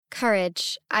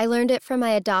Courage. I learned it from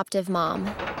my adoptive mom.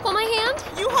 Hold my hand?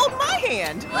 You hold my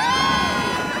hand!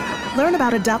 Learn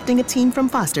about adopting a teen from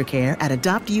foster care at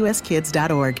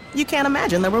adoptuskids.org. You can't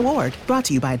imagine the reward. Brought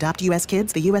to you by Adopt US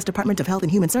Kids, the U.S. Department of Health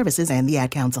and Human Services, and the Ad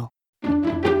Council.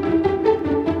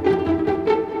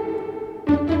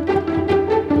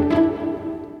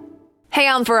 Hey,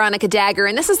 I'm Veronica Dagger,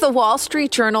 and this is the Wall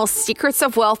Street Journal's Secrets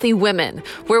of Wealthy Women,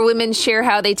 where women share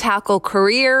how they tackle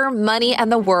career, money,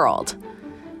 and the world.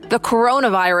 The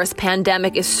coronavirus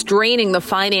pandemic is straining the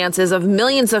finances of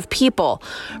millions of people,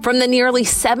 from the nearly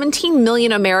 17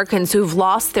 million Americans who've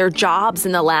lost their jobs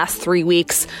in the last 3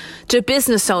 weeks, to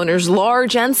business owners,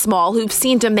 large and small, who've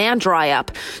seen demand dry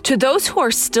up, to those who are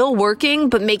still working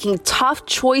but making tough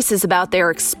choices about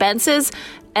their expenses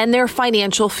and their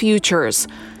financial futures.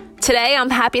 Today, I'm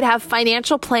happy to have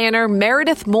financial planner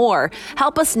Meredith Moore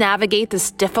help us navigate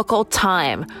this difficult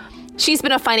time. She's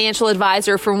been a financial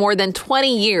advisor for more than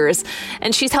 20 years,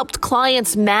 and she's helped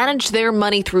clients manage their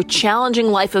money through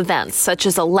challenging life events such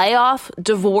as a layoff,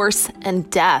 divorce, and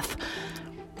death.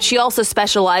 She also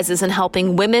specializes in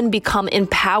helping women become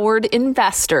empowered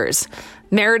investors.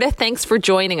 Meredith, thanks for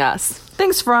joining us.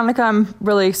 Thanks, Veronica. I'm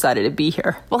really excited to be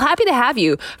here. Well, happy to have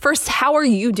you. First, how are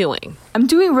you doing? I'm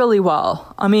doing really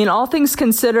well. I mean, all things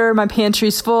considered, my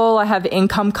pantry's full. I have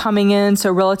income coming in.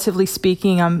 So relatively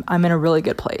speaking, I'm in a really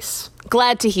good place.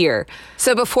 Glad to hear.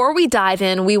 So before we dive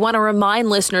in, we want to remind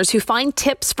listeners who find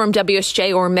tips from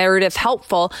WSJ or Meredith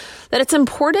helpful that it's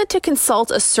important to consult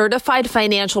a certified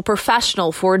financial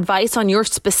professional for advice on your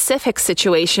specific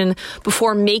situation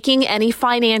before making any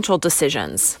financial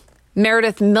decisions.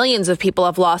 Meredith, millions of people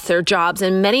have lost their jobs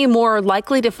and many more are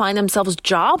likely to find themselves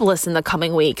jobless in the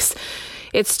coming weeks.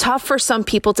 It's tough for some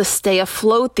people to stay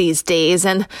afloat these days.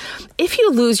 And if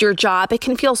you lose your job, it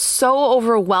can feel so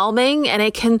overwhelming and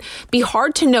it can be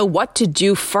hard to know what to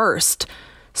do first.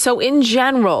 So in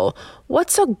general,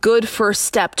 what's a good first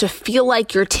step to feel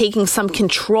like you're taking some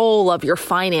control of your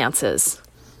finances?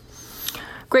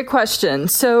 Great question.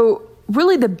 So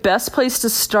really the best place to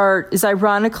start is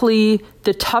ironically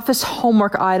the toughest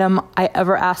homework item I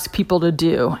ever ask people to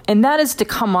do. And that is to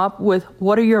come up with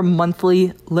what are your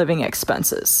monthly living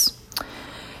expenses.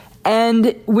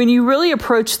 And when you really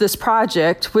approach this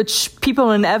project, which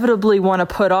people inevitably want to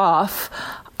put off,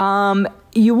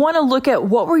 you want to look at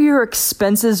what were your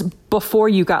expenses before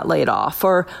you got laid off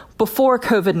or before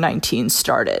COVID-19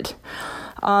 started.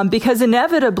 Because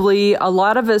inevitably, a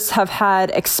lot of us have had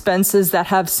expenses that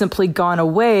have simply gone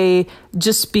away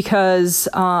just because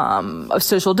of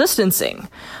social distancing.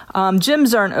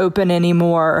 Gyms aren't open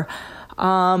anymore.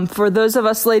 For those of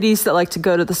us ladies that like to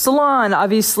go to the salon,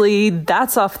 obviously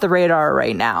that's off the radar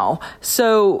right now.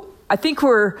 So I think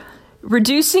we're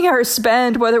reducing our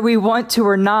spend whether we want to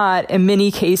or not in many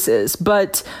cases,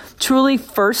 but truly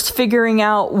first figuring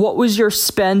out what was your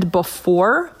spend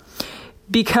before.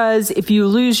 Because if you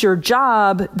lose your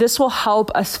job, this will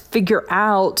help us figure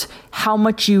out how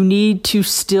much you need to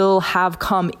still have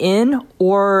come in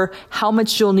or how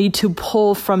much you'll need to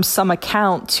pull from some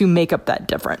account to make up that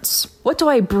difference. What do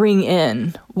I bring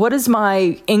in? What is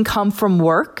my income from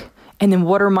work? And then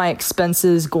what are my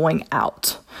expenses going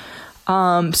out?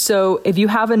 So if you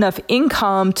have enough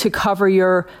income to cover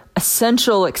your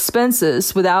essential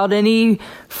expenses without any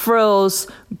frills,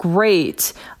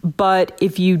 great. But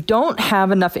if you don't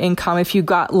have enough income, if you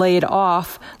got laid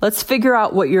off, let's figure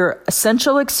out what your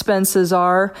essential expenses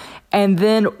are. And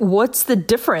then what's the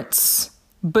difference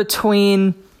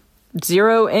between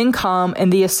zero income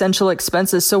and the essential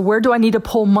expenses? So where do I need to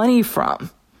pull money from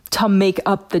to make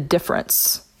up the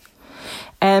difference?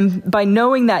 And by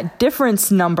knowing that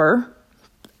difference number,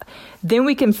 then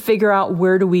we can figure out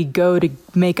where do we go to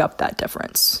make up that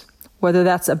difference, whether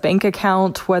that's a bank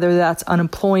account, whether that's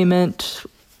unemployment,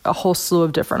 a whole slew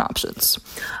of different options.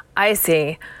 I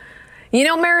see. You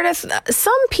know, Meredith,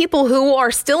 some people who are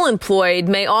still employed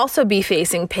may also be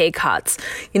facing pay cuts.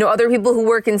 You know, other people who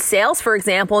work in sales, for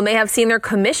example, may have seen their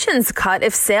commissions cut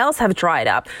if sales have dried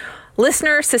up.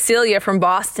 Listener Cecilia from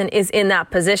Boston is in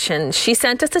that position. She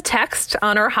sent us a text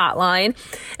on our hotline,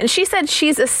 and she said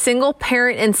she's a single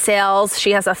parent in sales.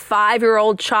 She has a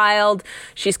 5-year-old child.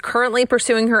 She's currently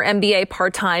pursuing her MBA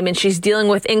part-time, and she's dealing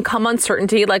with income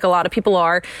uncertainty like a lot of people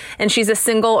are, and she's a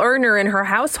single earner in her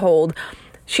household.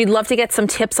 She'd love to get some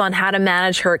tips on how to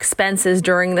manage her expenses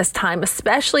during this time,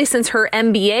 especially since her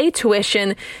MBA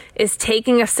tuition is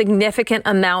taking a significant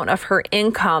amount of her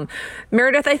income.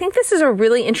 Meredith, I think this is a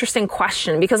really interesting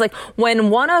question because when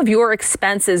one of your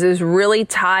expenses is really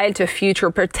tied to future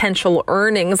potential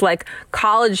earnings like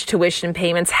college tuition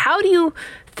payments, how do you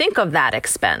think of that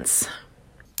expense?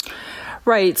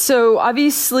 Right. So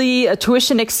obviously, a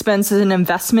tuition expense is an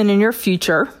investment in your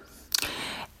future.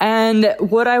 And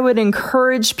what I would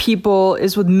encourage people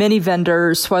is with many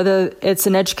vendors, whether it's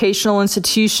an educational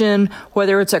institution,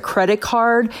 whether it's a credit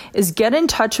card, is get in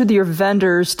touch with your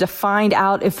vendors to find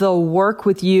out if they'll work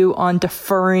with you on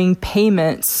deferring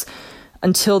payments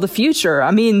until the future. I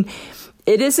mean,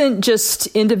 it isn't just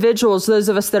individuals, those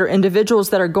of us that are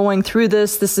individuals that are going through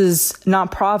this. This is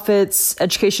nonprofits,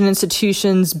 education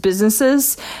institutions,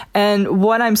 businesses. And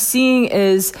what I'm seeing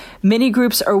is many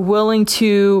groups are willing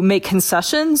to make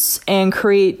concessions and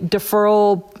create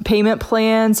deferral payment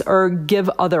plans or give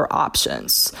other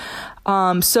options.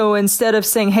 So instead of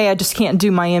saying, hey, I just can't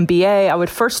do my MBA, I would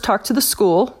first talk to the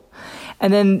school.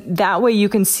 And then that way you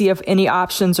can see if any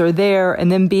options are there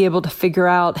and then be able to figure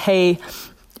out, hey,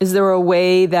 is there a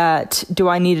way that, do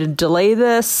I need to delay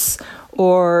this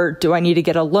or do I need to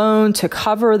get a loan to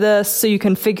cover this? So you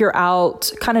can figure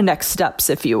out kind of next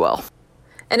steps, if you will.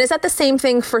 And is that the same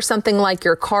thing for something like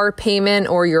your car payment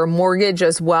or your mortgage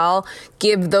as well?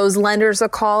 Give those lenders a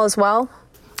call as well?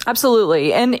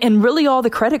 Absolutely. And really all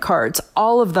the credit cards,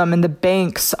 all of them, and the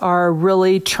banks are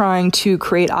really trying to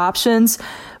create options,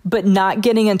 but not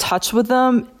getting in touch with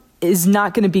them is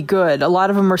not going to be good. A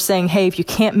lot of them are saying, hey, if you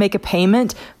can't make a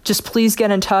payment, just please get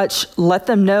in touch, let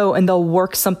them know, and they'll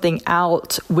work something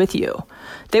out with you.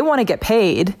 They want to get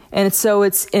paid, and so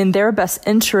it's in their best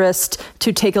interest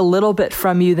to take a little bit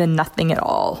from you than nothing at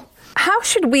all. How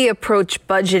should we approach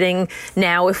budgeting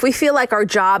now if we feel like our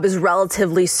job is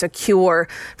relatively secure?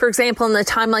 For example, in a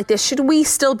time like this, should we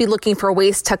still be looking for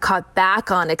ways to cut back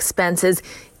on expenses,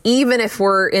 even if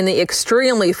we're in the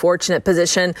extremely fortunate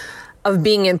position of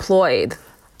being employed?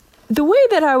 The way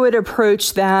that I would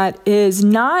approach that is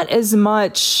not as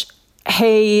much,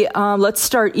 hey, let's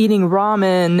start eating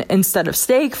ramen instead of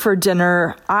steak for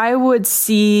dinner. I would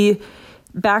see,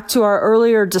 back to our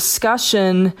earlier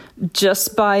discussion,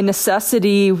 just by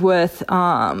necessity with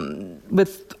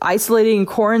isolating and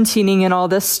quarantining and all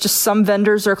this, just some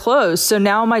vendors are closed. So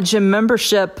now my gym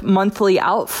membership monthly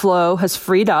outflow has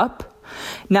freed up.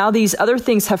 Now these other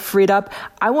things have freed up.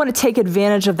 I want to take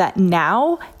advantage of that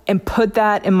now and put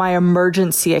that in my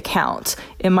emergency account,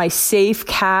 in my safe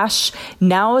cash.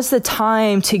 Now is the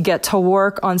time to get to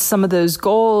work on some of those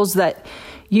goals that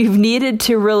you've needed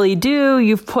to really do,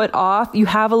 you've put off, you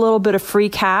have a little bit of free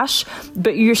cash,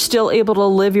 but you're still able to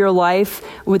live your life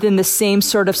within the same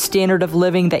sort of standard of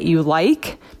living that you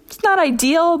like. It's not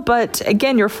ideal, but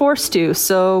again, you're forced to.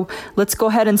 So let's go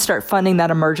ahead and start funding that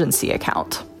emergency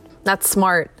account. That's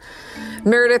smart.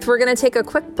 Meredith, we're going to take a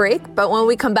quick break, but when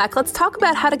we come back, let's talk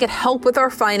about how to get help with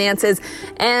our finances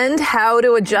and how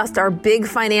to adjust our big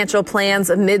financial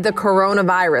plans amid the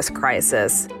coronavirus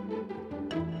crisis.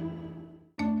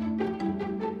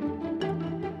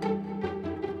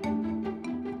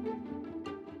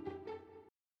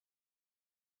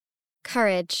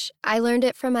 Courage. I learned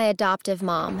it from my adoptive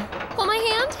mom. Hold my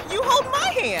hand? You hold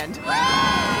my hand!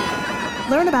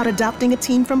 Learn about adopting a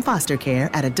teen from foster care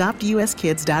at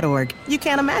adoptuskids.org. You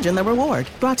can't imagine the reward.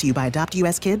 Brought to you by Adopt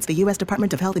US Kids, the U.S.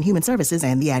 Department of Health and Human Services,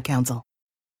 and the Ad Council.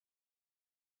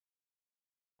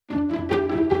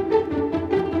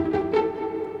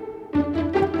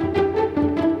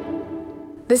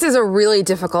 This is a really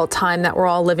difficult time that we're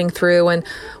all living through. And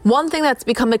one thing that's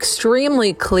become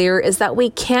extremely clear is that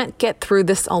we can't get through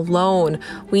this alone.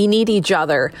 We need each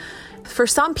other. For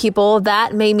some people,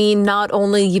 that may mean not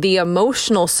only the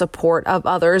emotional support of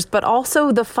others, but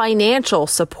also the financial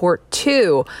support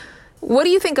too. What do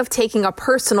you think of taking a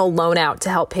personal loan out to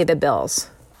help pay the bills?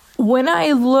 When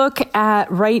I look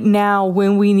at right now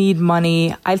when we need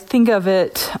money, I think of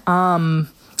it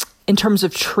in terms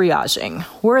of triaging.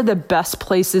 Where are the best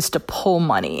places to pull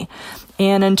money?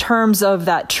 And in terms of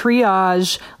that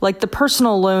triage, like the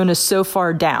personal loan is so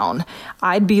far down,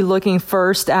 I'd be looking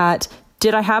first at,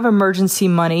 did I have emergency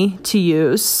money to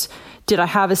use? Did I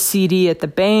have a CD at the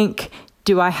bank?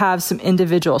 Do I have some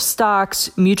individual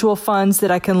stocks, mutual funds that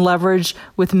I can leverage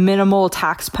with minimal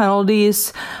tax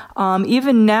penalties?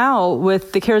 Even now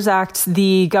with the CARES Act,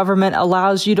 the government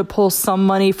allows you to pull some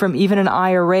money from even an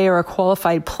IRA or a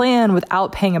qualified plan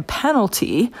without paying a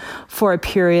penalty for a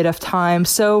period of time.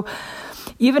 So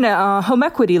even a home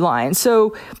equity line.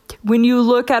 So when you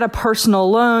look at a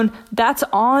personal loan, that's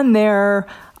on there,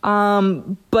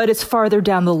 but it's farther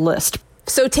down the list.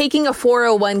 So taking a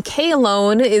 401k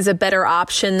loan is a better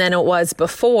option than it was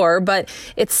before, but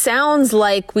it sounds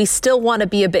like we still want to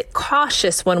be a bit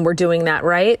cautious when we're doing that,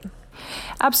 right?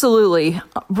 Absolutely.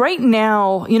 Right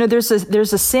now, there's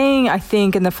a saying, I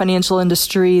think, in the financial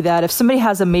industry that if somebody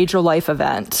has a major life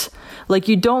event, like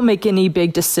you don't make any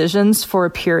big decisions for a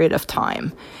period of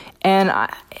time. And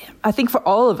I think for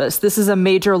all of us, this is a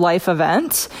major life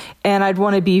event, and I'd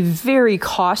want to be very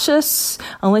cautious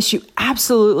unless you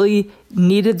absolutely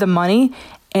needed the money,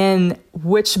 and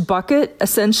which bucket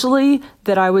essentially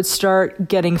that I would start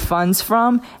getting funds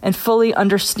from, and fully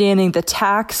understanding the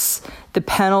tax, the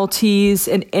penalties,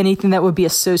 and anything that would be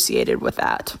associated with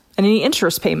that, and any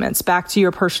interest payments back to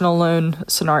your personal loan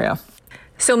scenario.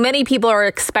 So many people are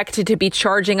expected to be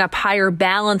charging up higher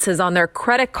balances on their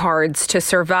credit cards to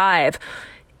survive.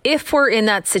 If we're in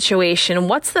that situation,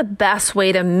 what's the best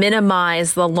way to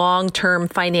minimize the long-term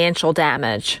financial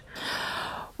damage?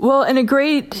 Well, and a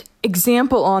great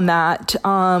example on that,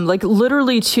 like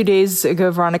literally 2 days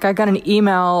ago, Veronica, I got an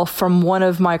email from one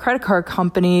of my credit card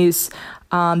companies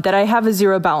that I have a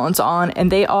zero balance on,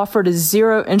 and they offered a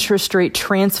zero interest rate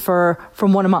transfer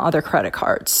from one of my other credit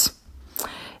cards.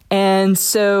 And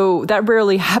so that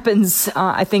rarely happens,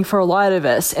 I think, for a lot of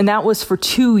us. And that was for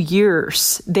 2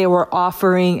 years. They were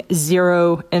offering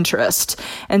zero interest.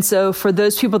 And so for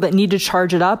those people that need to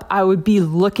charge it up, I would be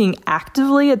looking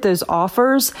actively at those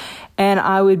offers. And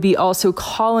I would be also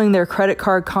calling their credit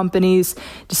card companies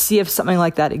to see if something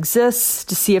like that exists,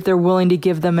 to see if they're willing to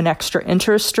give them an extra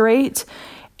interest rate.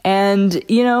 And,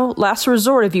 you know, last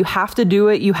resort, if you have to do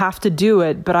it, you have to do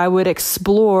it. But I would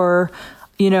explore,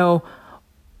 you know,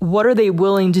 what are they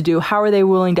willing to do? How are they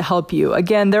willing to help you?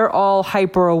 Again, they're all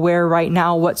hyper aware right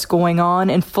now what's going on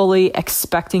and fully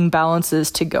expecting balances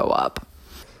to go up.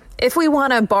 If we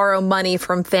want to borrow money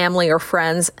from family or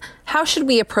friends, how should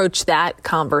we approach that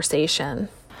conversation?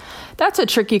 That's a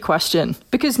tricky question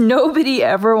because nobody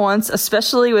ever wants,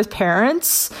 especially with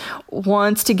parents,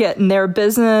 wants to get in their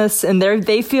business, and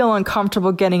they feel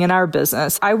uncomfortable getting in our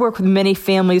business. I work with many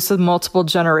families with multiple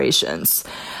generations.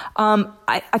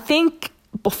 I think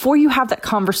before you have that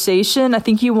conversation, I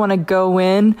think you want to go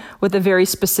in with a very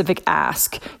specific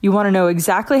ask. You want to know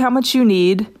exactly how much you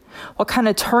need, what kind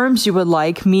of terms you would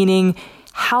like, meaning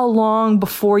how long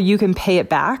before you can pay it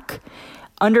back,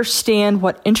 understand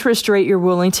what interest rate you're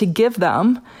willing to give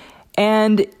them,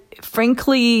 and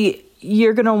frankly,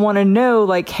 you're going to want to know,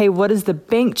 like, hey, what is the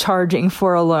bank charging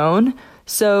for a loan?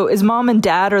 So is mom and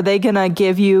dad, are they going to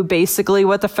give you basically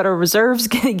what the Federal Reserve's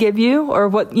going to give you or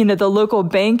what, you know, the local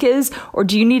bank is? Or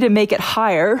do you need to make it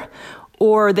higher?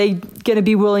 Or are they going to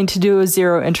be willing to do a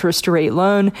zero interest rate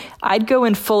loan? I'd go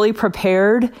in fully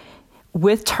prepared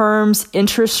with terms,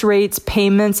 interest rates,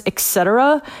 payments,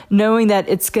 etc., knowing that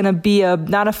it's going to be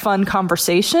not a fun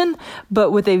conversation,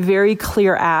 but with a very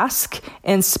clear ask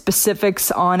and specifics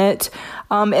on it.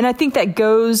 And I think that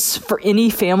goes for any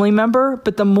family member,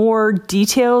 but the more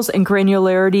details and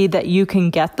granularity that you can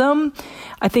get them,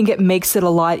 I think it makes it a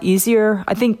lot easier.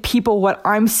 I think what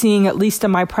I'm seeing, at least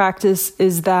in my practice,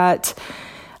 is that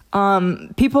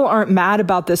people aren't mad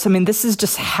about this. I mean, this has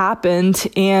just happened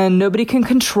and nobody can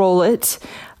control it.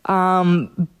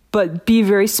 But be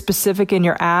very specific in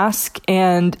your ask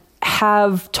and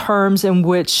have terms in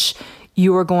which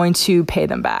you are going to pay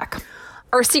them back.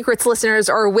 Our Secrets listeners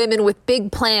are women with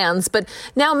big plans, but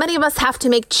now many of us have to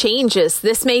make changes.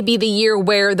 This may be the year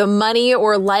where the money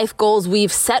or life goals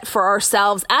we've set for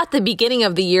ourselves at the beginning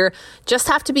of the year just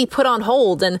have to be put on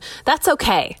hold, and that's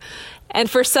okay. And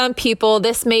for some people,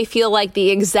 this may feel like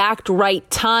the exact right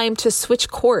time to switch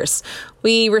course.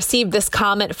 We received this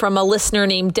comment from a listener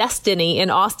named Destiny in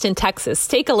Austin, Texas.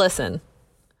 Take a listen.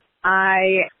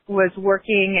 I was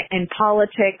working in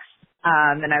politics,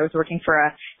 and I was working for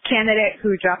a candidate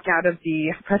who dropped out of the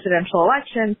presidential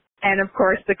election. And of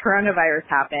course, the coronavirus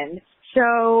happened.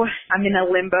 So I'm in a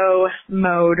limbo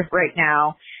mode right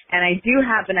now. And I do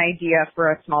have an idea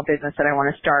for a small business that I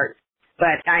want to start,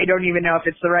 but I don't even know if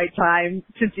it's the right time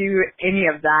to do any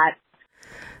of that.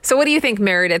 So what do you think,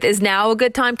 Meredith? Is now a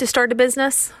good time to start a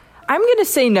business? I'm going to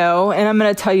say no, and I'm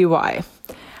going to tell you why.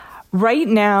 Right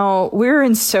now, we're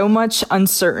in so much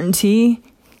uncertainty.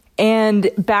 And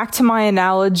back to my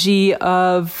analogy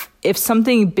of if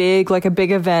something big, like a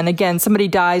big event, again, somebody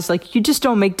dies, like you just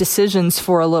don't make decisions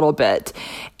for a little bit.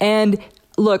 And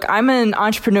look, I'm an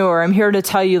entrepreneur. I'm here to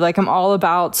tell you, like, I'm all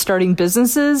about starting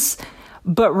businesses.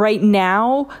 But right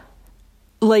now,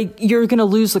 like, you're going to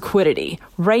lose liquidity.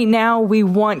 Right now, we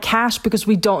want cash because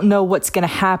we don't know what's going to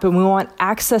happen. We want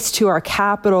access to our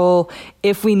capital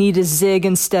if we need to zig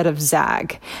instead of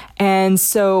zag. And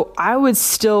so I would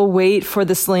still wait for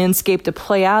this landscape to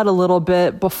play out a little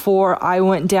bit before I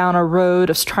went down a road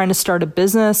of trying to start a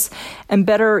business, and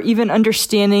better even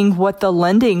understanding what the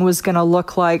lending was going to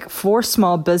look like for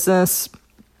small business,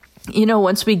 you know,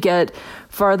 once we get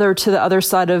farther to the other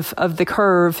side of the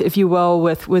curve, if you will,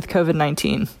 with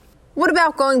COVID-19. What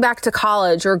about going back to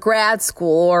college or grad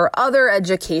school or other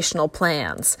educational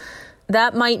plans?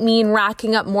 that might mean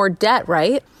racking up more debt,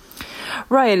 right?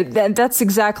 Right. That's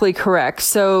exactly correct.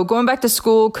 So going back to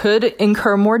school could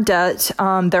incur more debt.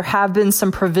 There have been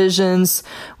some provisions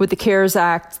with the CARES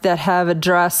Act that have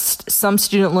addressed some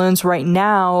student loans right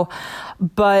now,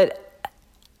 but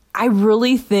I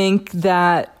really think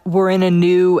that we're in a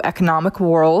new economic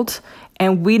world,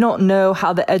 and we don't know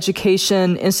how the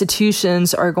education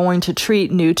institutions are going to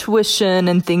treat new tuition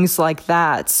and things like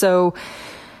that. So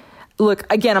look,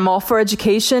 again, I'm all for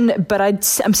education, but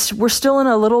we're still in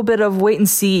a little bit of wait and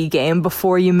see game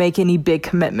before you make any big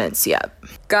commitments yet.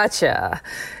 Gotcha.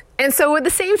 And so would the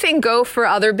same thing go for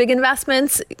other big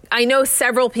investments? I know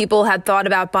several people had thought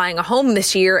about buying a home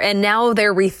this year, and now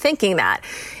they're rethinking that.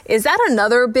 Is that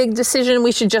another big decision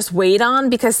we should just wait on?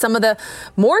 Because some of the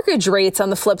mortgage rates on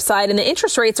the flip side and the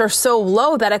interest rates are so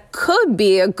low that it could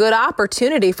be a good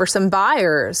opportunity for some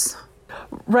buyers.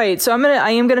 Right. So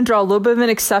I am gonna draw a little bit of an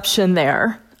exception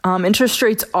there. Interest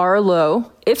rates are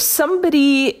low. If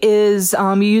somebody is,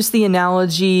 you use the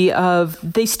analogy of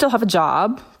they still have a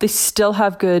job, they still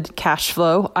have good cash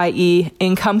flow, i.e.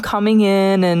 income coming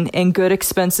in and good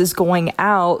expenses going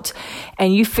out,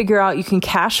 and you figure out you can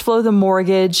cash flow the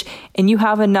mortgage and you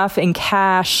have enough in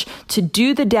cash to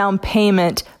do the down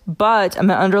payment, but I'm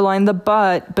going to underline the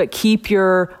but keep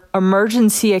your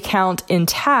emergency account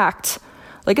intact.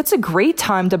 Like, it's a great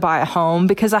time to buy a home,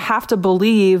 because I have to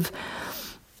believe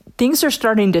things are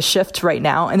starting to shift right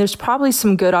now, and there's probably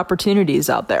some good opportunities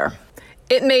out there.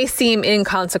 It may seem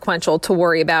inconsequential to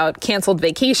worry about canceled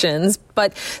vacations,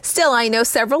 but still, I know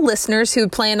several listeners who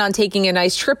planned on taking a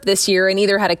nice trip this year and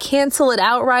either had to cancel it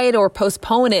outright or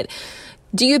postpone it.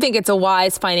 Do you think it's a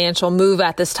wise financial move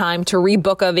at this time to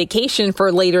rebook a vacation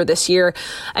for later this year?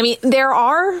 I mean, there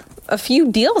are a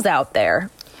few deals out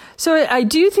there. So I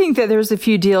do think that there's a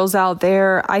few deals out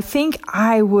there. I think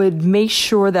I would make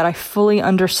sure that I fully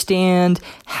understand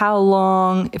how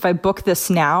long, if I book this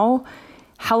now,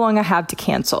 how long I have to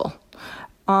cancel.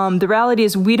 The reality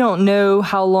is we don't know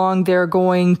how long we're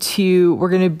going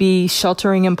to be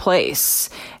sheltering in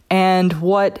place, and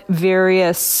what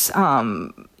various,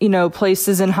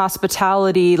 places in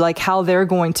hospitality, like how they're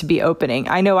going to be opening.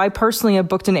 I know I personally have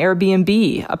booked an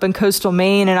Airbnb up in coastal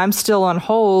Maine, and I'm still on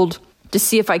hold to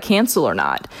see if I cancel or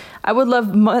not. I would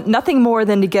love nothing more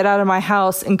than to get out of my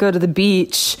house and go to the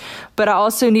beach, but I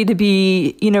also need to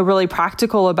be, really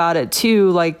practical about it too.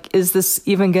 Like, is this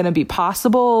even going to be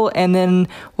possible? And then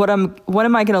what am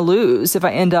I going to lose if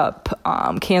I end up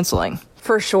canceling?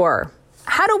 For sure.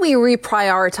 How do we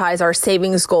reprioritize our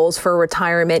savings goals for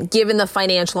retirement given the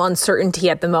financial uncertainty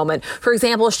at the moment? For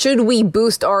example, should we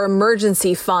boost our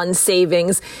emergency fund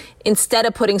savings instead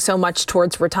of putting so much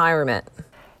towards retirement?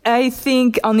 I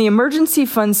think on the emergency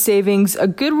fund savings, a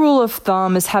good rule of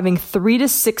thumb is having 3 to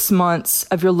 6 months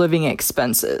of your living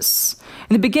expenses.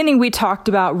 In the beginning, we talked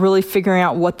about really figuring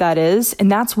out what that is,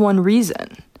 and that's one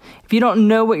reason. If you don't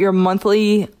know what your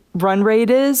monthly run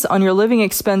rate is on your living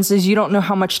expenses, you don't know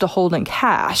how much to hold in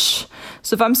cash.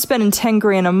 So if I'm spending 10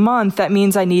 grand a month, that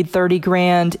means I need 30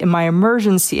 grand in my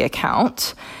emergency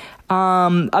account,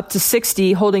 up to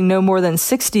 60, holding no more than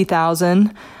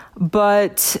 60,000.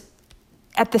 But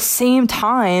at the same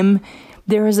time,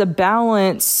 there is a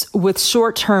balance with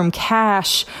short-term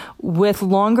cash with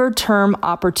longer-term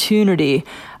opportunity.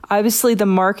 Obviously, the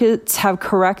markets have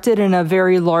corrected in a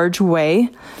very large way,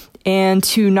 and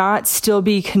to not still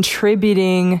be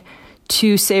contributing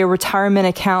to, say, a retirement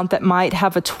account that might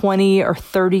have a 20 or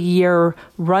 30-year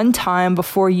runtime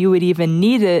before you would even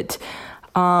need it,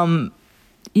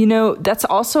 that's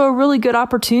also a really good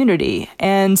opportunity.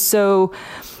 And so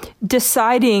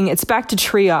deciding, it's back to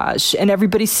triage, and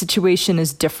everybody's situation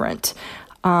is different.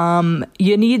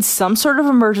 You need some sort of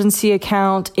emergency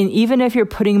account, and even if you're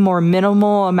putting more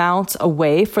minimal amounts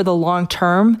away for the long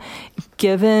term,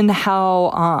 given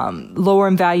how lower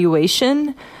in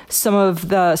valuation some of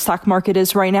the stock market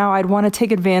is right now, I'd want to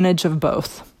take advantage of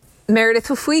both. Meredith,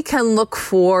 if we can look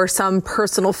for some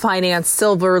personal finance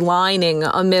silver lining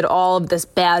amid all of this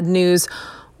bad news,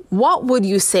 what would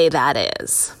you say that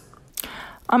is?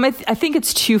 I think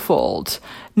it's twofold.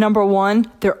 Number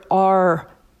one, there are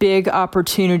big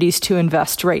opportunities to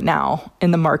invest right now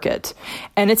in the market.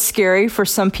 And it's scary for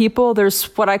some people. There's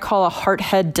what I call a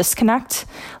heart-head disconnect.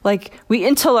 Like, we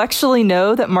intellectually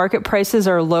know that market prices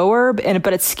are lower,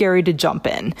 but it's scary to jump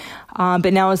in.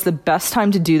 But now is the best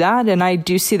time to do that. And I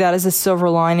do see that as a silver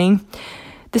lining.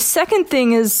 The second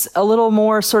thing is a little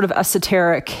more sort of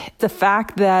esoteric. The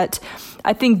fact that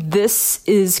I think this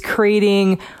is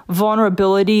creating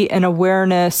vulnerability and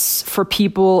awareness for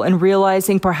people and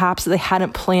realizing perhaps that they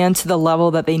hadn't planned to the level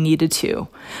that they needed to.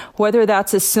 Whether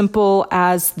that's as simple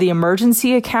as the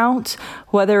emergency account,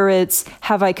 whether it's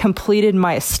have I completed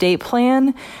my estate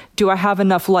plan, do I have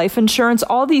enough life insurance?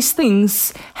 All these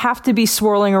things have to be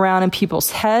swirling around in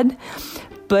people's head.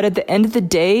 But at the end of the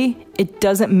day, it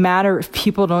doesn't matter if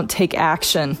people don't take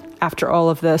action after all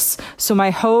of this. So my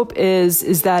hope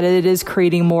is that it is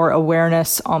creating more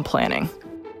awareness on planning.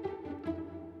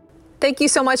 Thank you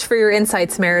so much for your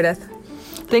insights, Meredith.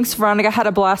 Thanks, Veronica. I had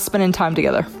a blast spending time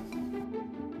together.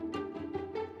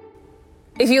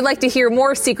 If you'd like to hear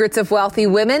more Secrets of Wealthy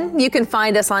Women, you can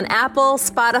find us on Apple,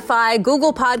 Spotify,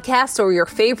 Google Podcasts, or your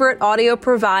favorite audio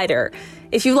provider.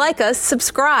 If you like us,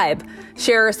 subscribe,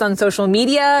 share us on social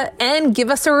media, and give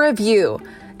us a review.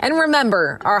 And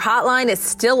remember, our hotline is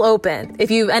still open.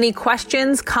 If you have any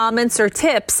questions, comments, or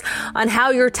tips on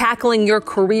how you're tackling your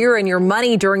career and your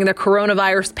money during the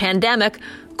coronavirus pandemic,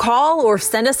 call or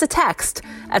send us a text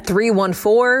at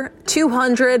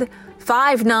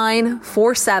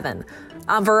 314-200-5947.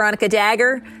 I'm Veronica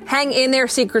Dagher. Hang in there,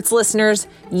 Secrets listeners.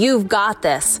 You've got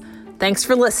this. Thanks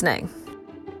for listening.